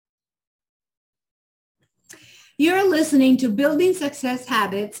You're listening to Building Success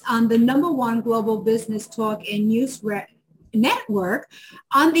Habits on the #1 global business talk and news network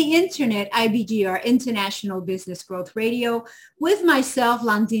on the internet, IBGR International Business Growth Radio, with myself,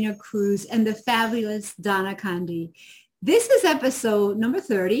 Londina Cruz, and the fabulous Donna Kunde. This is episode number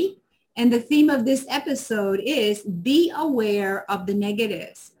 30, and the theme of this episode is be aware of the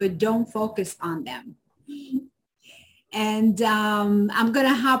negatives, but don't focus on them. And I'm going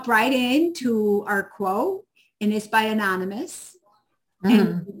to hop right into our quote, and it's by Anonymous.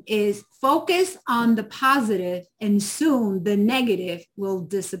 And is focus on the positive and soon the negative will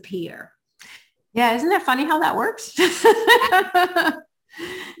disappear. Yeah. Isn't that funny how that works?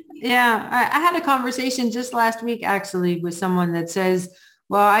 Yeah. I had a conversation just last week, actually, with someone that says,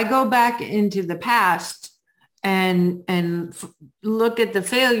 well, I go back into the past and look at the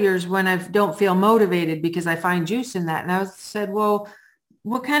failures when I don't feel motivated because I find juice in that. And I said, well,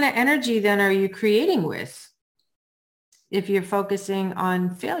 what kind of energy then are you creating with? If you're focusing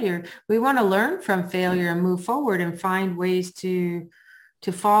on failure, we want to learn from failure and move forward and find ways to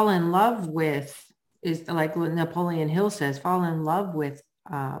fall in love with, is like what Napoleon Hill says, fall in love with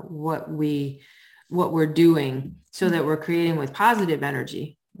what we're doing so that we're creating with positive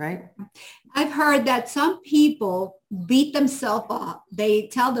energy, right? I've heard that some people beat themselves up. They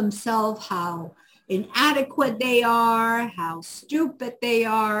tell themselves how inadequate they are, how stupid they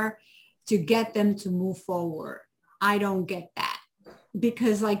are to get them to move forward. I don't get that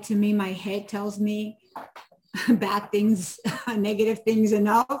because, like, to me, my head tells me bad things, negative things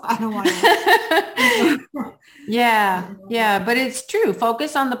enough. I don't want to. Yeah. But it's true.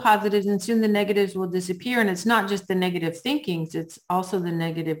 Focus on the positives and soon the negatives will disappear. And it's not just the negative thinkings. It's also the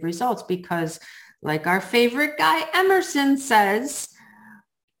negative results because, like our favorite guy, Emerson, says,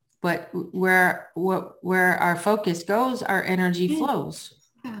 but where our focus goes, our energy flows.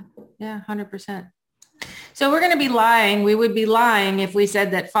 Yeah, 100%. So we're going to be lying. We would be lying if we said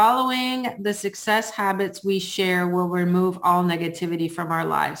that following the success habits we share will remove all negativity from our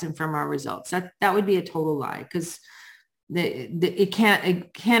lives and from our results. That would be a total lie because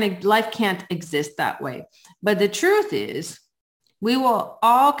life can't exist that way. But the truth is we will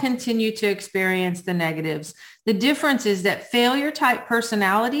all continue to experience the negatives. The difference is that failure type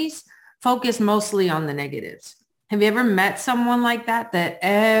personalities focus mostly on the negatives. Have you ever met someone like that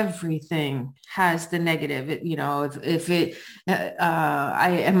everything has the negative?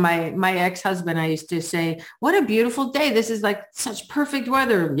 My ex-husband, I used to say, what a beautiful day. This is like such perfect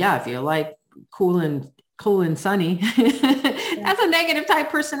weather. Yeah. If you like cool and sunny, that's a negative type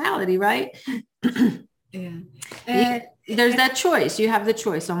personality, right? Yeah. There's that choice. You have the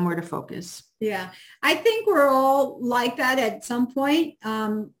choice on where to focus. Yeah. I think we're all like that at some point,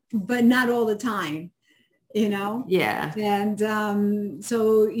 but not all the time. Yeah. And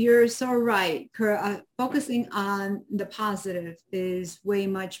so you're so right. Focusing on the positive is way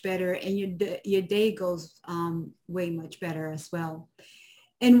much better, and your day goes way much better as well.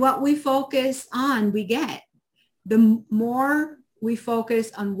 And what we focus on, we get. The more we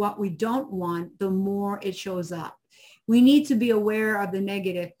focus on what we don't want, the more it shows up. We need to be aware of the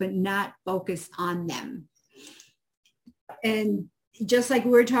negative, but not focus on them. And just like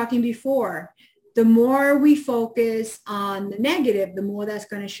we were talking before, the more we focus on the negative, the more that's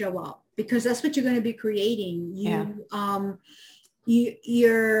going to show up because that's what you're going to be creating.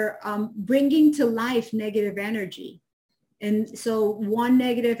 You're bringing to life negative energy. And so one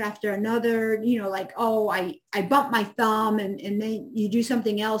negative after another, like, oh, I bumped my thumb and then you do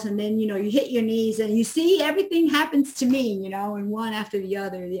something else. And then, you hit your knees and you see everything happens to me, and one after the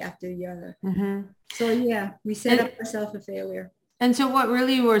other. Mm-hmm. So yeah, we set up ourselves for failure. And so what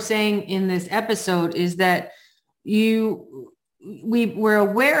really we're saying in this episode is that we're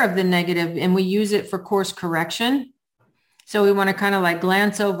aware of the negative and we use it for course correction. So we want to kind of like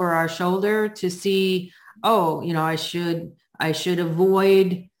glance over our shoulder to see, I should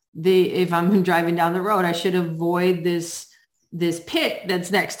avoid if I'm driving down the road, I should avoid this pit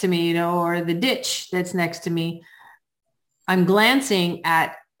that's next to me, or the ditch that's next to me. I'm glancing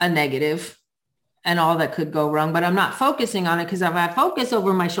at a negative and all that could go wrong, but I'm not focusing on it because if I focus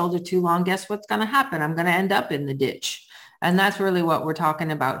over my shoulder too long, guess what's going to happen? I'm going to end up in the ditch. And that's really what we're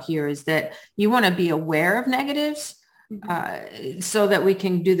talking about here is that you want to be aware of negatives so that we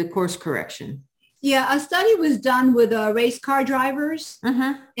can do the course correction. Yeah, a study was done with race car drivers.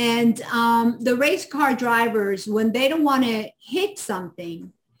 Mm-hmm. And the race car drivers, when they don't want to hit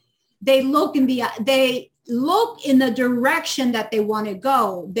something, they look in the direction that they want to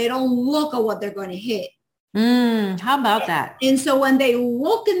go. They don't look at what they're going to hit. How about that? And so when they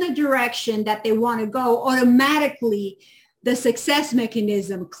look in the direction that they want to go, automatically the success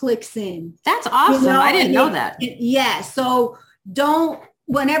mechanism clicks in. That's awesome. I didn't know that. Yeah. So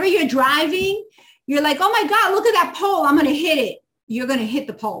whenever you're driving, you're like, oh my God, look at that pole. I'm going to hit it. You're going to hit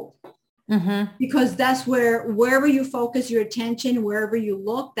the pole. Mm-hmm. Because that's wherever you focus your attention, wherever you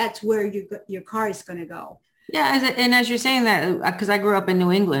look, that's where your car is going to go. Yeah. And as you're saying that, because I grew up in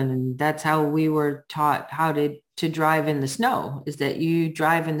New England, and that's how we were taught how to drive in the snow, is that you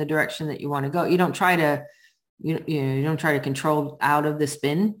drive in the direction that you want to go. You don't try to, you don't try to control out of the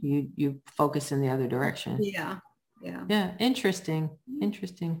spin. You focus in the other direction. Yeah. Yeah. Yeah. Interesting.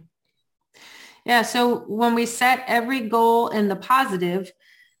 Yeah. So when we set every goal in the positive,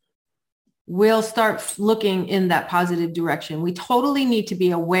 we'll start looking in that positive direction. We totally need to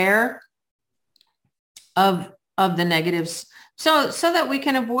be aware of the negatives so that we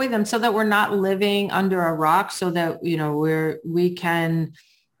can avoid them, so that we're not living under a rock, so that, we can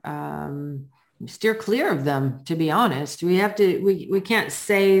steer clear of them. To be honest, we can't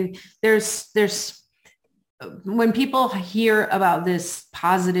say there's when people hear about this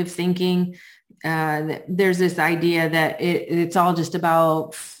positive thinking, there's this idea that it's all just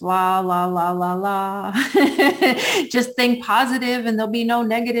about la, la, la, la, la. Just think positive and there'll be no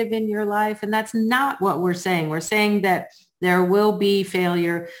negative in your life. And that's not what we're saying. We're saying that there will be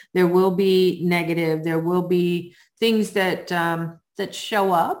failure. There will be negative. There will be things that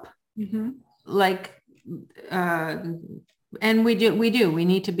show up. Mm-hmm. And we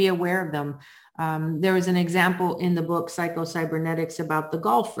need to be aware of them. There was an example in the book, Psycho-Cybernetics, about the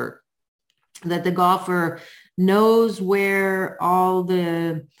golfer. That the golfer knows where all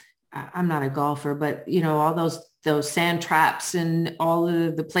I'm not a golfer, but all those sand traps and all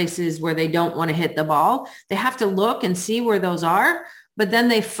of the places where they don't want to hit the ball, they have to look and see where those are, but then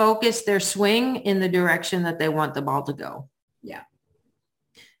they focus their swing in the direction that they want the ball to go. Yeah.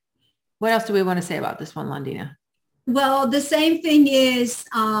 What else do we want to say about this one, Londina? Well, the same thing is,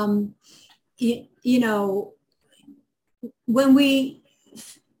 when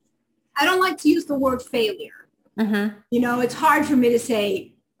I don't like to use the word failure. Mm-hmm. It's hard for me to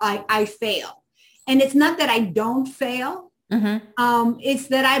say I fail. And it's not that I don't fail. Mm-hmm. It's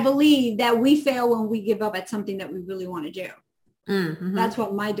that I believe that we fail when we give up at something that we really want to do. Mm-hmm. That's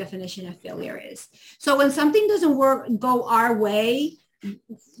what my definition of failure is. So when something doesn't go our way,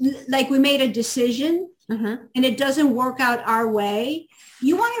 like we made a decision, mm-hmm. and it doesn't work out our way,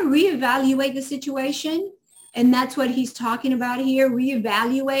 you want to reevaluate the situation. And that's what he's talking about here.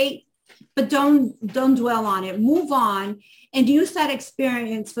 Reevaluate. But don't dwell on it. Move on and use that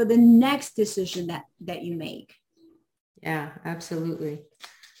experience for the next decision that you make. Yeah, absolutely.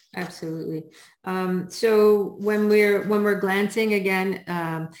 Absolutely. So when we're glancing again,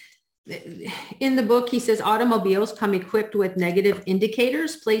 in the book, he says automobiles come equipped with negative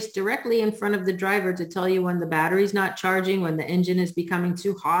indicators placed directly in front of the driver to tell you when the battery's not charging, when the engine is becoming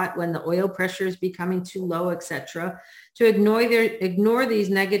too hot, when the oil pressure is becoming too low, etc. To ignore these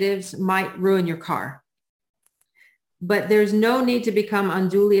negatives might ruin your car. But there's no need to become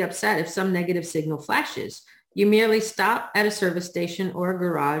unduly upset if some negative signal flashes. You merely stop at a service station or a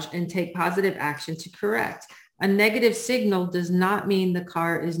garage and take positive action to correct. A negative signal does not mean the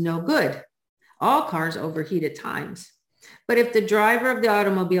car is no good. All cars overheat at times. But if the driver of the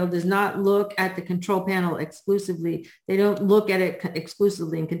automobile does not look at the control panel exclusively, they don't look at it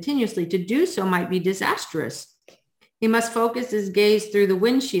exclusively and continuously, to do so might be disastrous. He must focus his gaze through the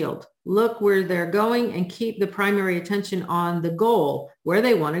windshield, look where they're going, and keep the primary attention on the goal, where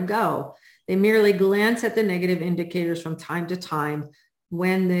they want to go. They merely glance at the negative indicators from time to time.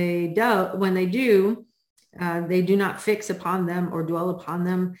 When they do, they do not fix upon them or dwell upon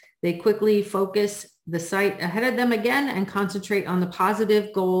them. They quickly focus the sight ahead of them again and concentrate on the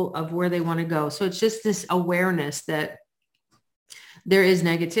positive goal of where they want to go. So it's just this awareness that there is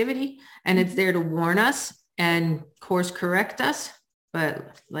negativity and it's there to warn us and course correct us.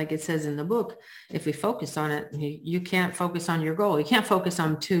 But like it says in the book, if we focus on it, you can't focus on your goal. You can't focus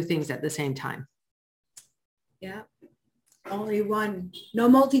on two things at the same time. Yeah. Only one. No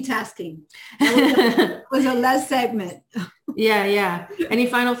multitasking. That was a less segment. Yeah. Any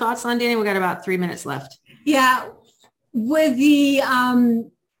final thoughts, Londina? We got about 3 minutes left. Yeah. With the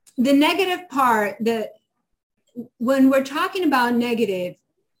negative part, when we're talking about negative,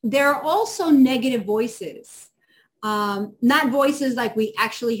 there are also negative voices. Not voices like we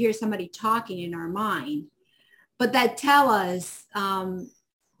actually hear somebody talking in our mind, but that tell us,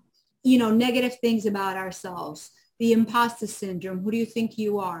 negative things about ourselves. The imposter syndrome. Who do you think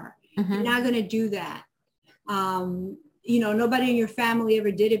you are? Mm-hmm. You're not going to do that. Nobody in your family ever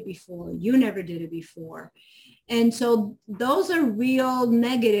did it before. You never did it before. And so those are real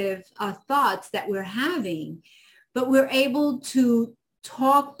negative thoughts that we're having. but we're able to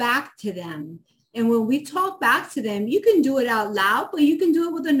talk back to them. And when we talk back to them, you can do it out loud, but you can do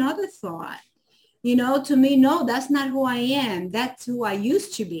it with another thought. You know, to me, no, that's not who I am. That's who I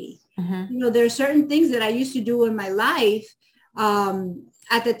used to be. You know, there are certain things that I used to do in my life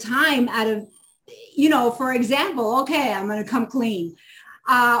at the time out of, you know, for example, okay, I'm going to come clean.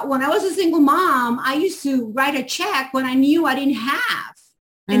 When I was a single mom, I used to write a check when I knew I didn't have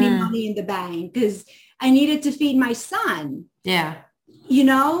any money in the bank because I needed to feed my son. Yeah. You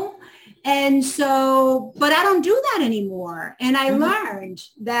know? And so, but I don't do that anymore. And I learned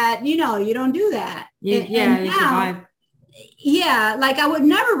that, you know, you don't do that. And now, yeah, like I would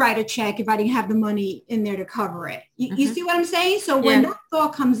never write a check if I didn't have the money in there to cover it. You see what I'm saying? So when that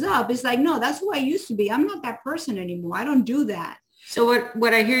thought comes up, it's like, no, that's who I used to be. I'm not that person anymore. I don't do that. So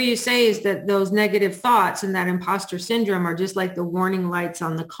what I hear you say is that those negative thoughts and that imposter syndrome are just like the warning lights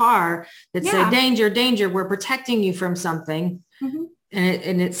on the car that say, danger, danger, we're protecting you from something.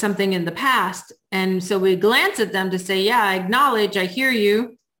 And it's something in the past. And so we glance at them to say, yeah, I acknowledge, I hear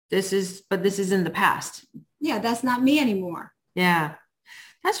you. But this is in the past. Yeah, that's not me anymore. Yeah,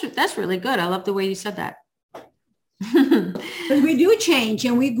 that's really good. I love the way you said that. But we do change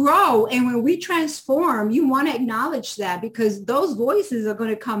and we grow. And when we transform, you want to acknowledge that because those voices are going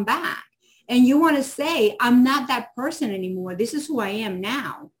to come back. And you want to say, I'm not that person anymore. This is who I am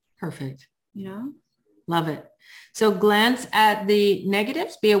now. Perfect. You know? Love it. So glance at the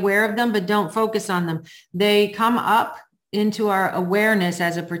negatives, be aware of them, but don't focus on them. They come up into our awareness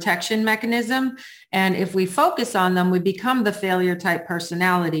as a protection mechanism. And if we focus on them, we become the failure type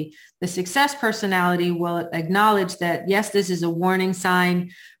personality. The success personality will acknowledge that, yes, this is a warning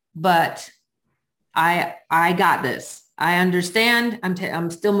sign, but I got this. I understand.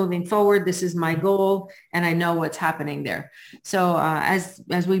 I'm still moving forward. This is my goal, and I know what's happening there. So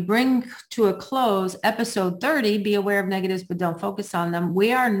as we bring to a close episode 30, be aware of negatives, but don't focus on them.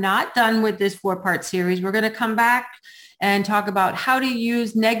 We are not done with this 4-part series. We're going to come back and talk about how to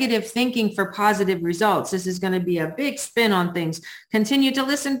use negative thinking for positive results. This is going to be a big spin on things. Continue to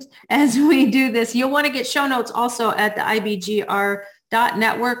listen as we do this. You'll want to get show notes also at the IBGR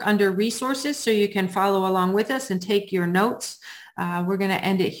Network under resources so you can follow along with us and take your notes. We're going to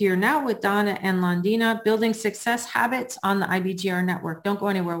end it here now with Donna and Londina, building success habits on the IBGR Network. Don't go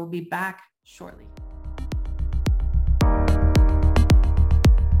anywhere. We'll be back shortly.